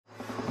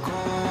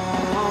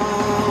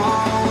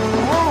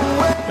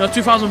know,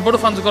 2,000 Boro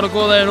fans have got to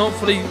go there and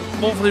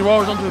hopefully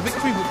roar us onto a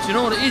victory. But you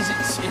know what it is?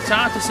 It's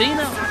hard to see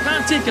now. I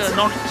can't take it at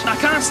Norwich. I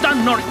can't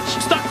stand Norwich.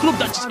 It's that club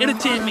that just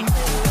irritates me.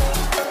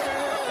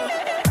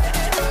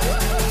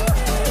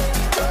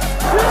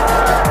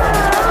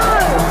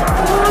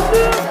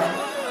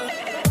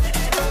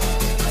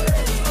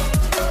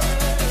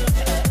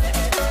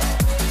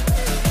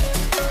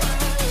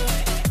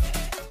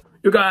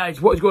 Yo guys,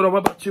 what is going on?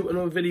 We're back to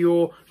another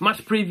video.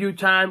 Match preview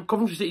time.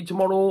 Coventry City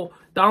tomorrow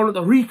down at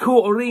the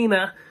Ricoh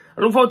Arena.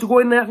 I look forward to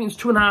going there. I think it's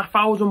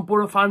 2,500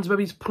 Boro fans,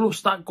 maybe it's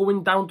plus that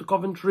going down to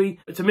Coventry.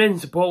 It's amazing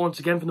support once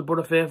again from the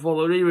Boro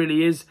faithful. It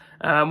really is.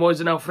 What is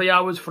it now? 3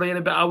 and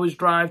a bit hours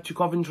drive to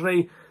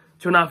Coventry.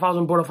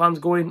 2,500 Boro fans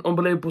going.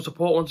 Unbelievable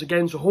support once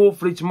again. So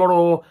hopefully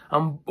tomorrow,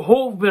 I'm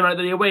hoping that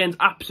the away end's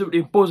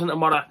absolutely buzzing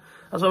tomorrow.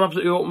 That's what I'm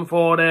absolutely hoping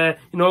for.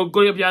 You know,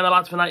 going up behind the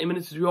lads for 90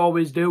 minutes as we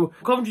always do.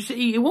 Coventry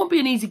City, it won't be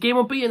an easy game.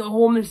 Unbeaten at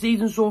home this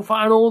season so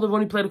far. I know they've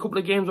only played a couple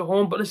of games at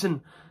home, but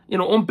listen, you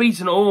know,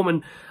 unbeaten at home.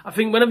 And I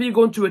think whenever you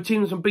go into a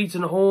team that's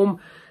unbeaten at home,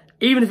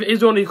 even if it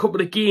is only a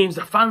couple of games,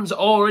 the fans have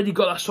already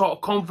got that sort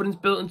of confidence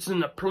built into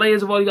them. The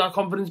players have already got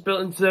confidence built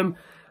into them.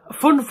 A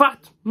fun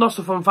fact, not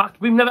so fun fact,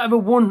 we've never ever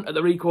won at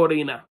the Ricoh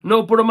Arena.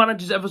 No Boro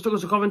managers ever stuck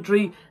us to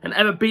Coventry and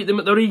ever beat them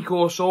at the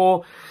Ricoh,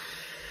 so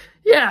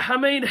yeah, I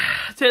mean,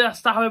 take that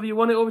stat however you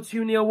want it. Over to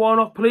you, Neil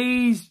Warnock.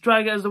 Please try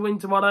and get us the win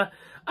tomorrow.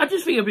 I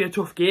just think it'll be a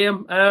tough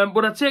game.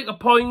 Would I take a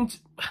point?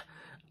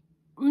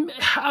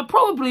 I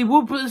probably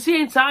would, but at the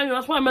same time,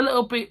 that's why I'm a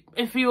little bit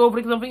iffy over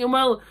it, because I'm thinking,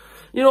 well,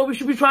 you know, we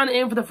should be trying to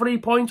aim for the 3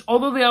 points.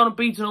 Although they are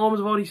unbeaten at home, as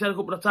I've already said a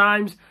couple of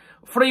times.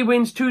 3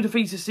 wins, 2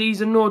 defeats this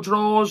season, no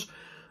draws.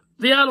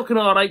 They are looking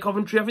alright,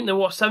 Coventry. I think they're,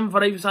 what, 7th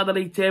or 8th side of the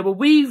league table.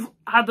 We've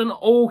had an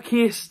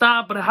okay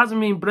start, but it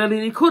hasn't been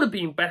brilliant. It could have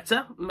been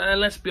better.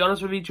 Let's be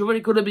honest with each other.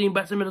 It could have been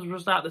better Middlesbrough to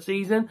start the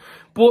season.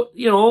 But,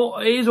 you know,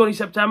 it is only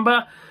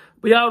September.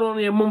 We are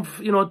only a month,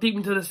 you know, deep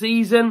into the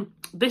season.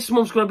 This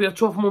month's going to be a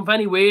tough month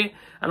anyway.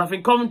 And I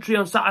think Coventry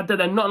on Saturday,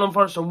 then Nottingham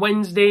Forest on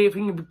Wednesday. If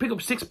we can pick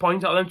up 6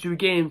 points out of them 2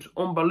 games,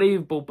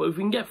 unbelievable. But if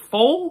we can get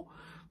 4...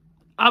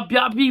 I'd be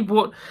happy,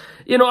 but,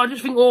 you know, I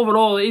just think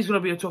overall it is going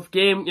to be a tough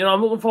game. You know,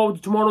 I'm looking forward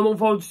to tomorrow. I'm looking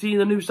forward to seeing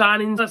the new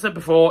signings. As I said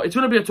before, it's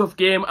going to be a tough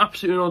game.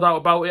 Absolutely no doubt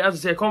about it. As I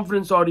say,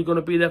 confidence already going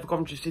to be there for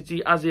Coventry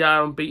City, as they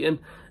are unbeaten,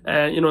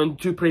 you know, in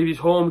 2 previous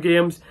home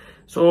games.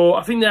 So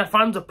I think their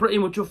fans are pretty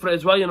much up for it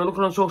as well. You know,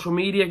 looking on social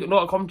media, a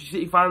lot of Coventry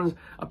City fans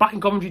are backing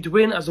Coventry to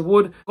win, as they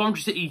would.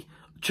 Coventry City,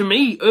 to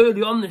me,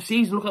 early on this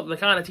season, look at the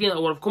kind of team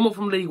that would have come up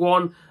from League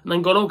One and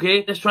then gone,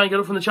 okay, let's try and get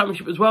up from the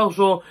Championship as well.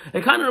 So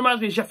it kind of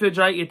reminds me of Sheffield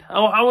United.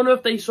 I wonder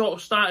if they sort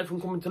of started from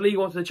coming to League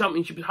One to the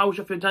Championship, how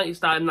Sheffield United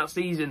started in that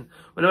season,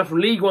 when they went from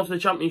League One to the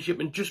Championship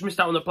and just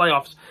missed out on the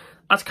playoffs.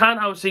 That's kind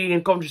of how I see it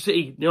in Coventry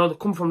City. You know, they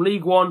come from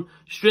League One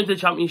straight to the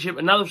Championship,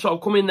 and now they've sort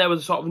of come in there with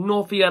a sort of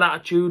no fear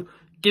attitude,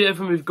 give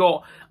everything we've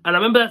got. And I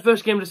remember that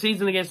first game of the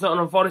season against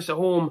Nottingham Forest at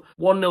home,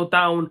 1-0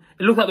 down.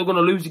 It looked like they were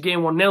going to lose the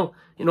game 1-0.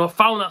 You know,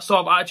 found that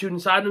sort of attitude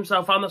inside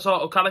themselves, found that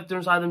sort of character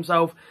inside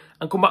themselves,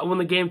 and come back and win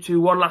the game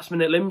 2-1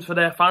 last-minute limbs for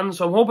their fans.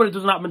 So I'm hoping it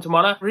doesn't happen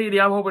tomorrow. Really,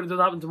 I'm hoping it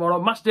doesn't happen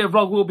tomorrow. Match day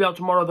vlog will be out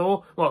tomorrow,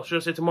 though. Well, should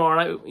I say tomorrow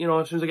night, you know,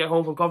 as soon as I get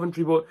home from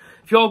Coventry. But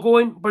if you're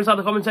going, put it inside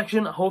the comment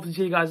section. I hope to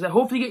see you guys there.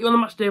 Hopefully get you on the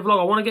match day vlog.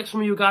 I want to get some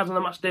of you guys on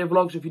the match day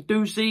vlog. So if you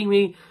do see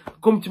me,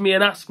 come to me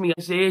and ask me.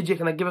 Say, AJ,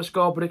 can I give a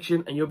score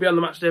prediction? And you'll be on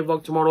the match day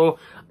vlog tomorrow.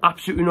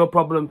 Absolutely no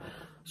problem.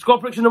 Score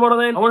prediction tomorrow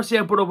then. I want to see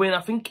a Boro win.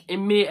 I think it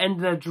may end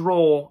in a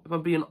draw, if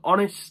I'm being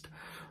honest.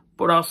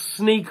 But I'll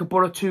sneak a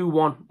Boro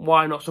 2-1.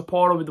 Why not?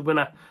 Support with the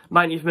winner.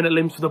 90th minute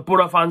limbs for the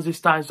Boro fans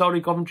this time.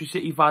 Sorry, Coventry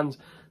City fans.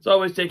 As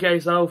always, take care of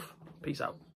yourself. Peace out.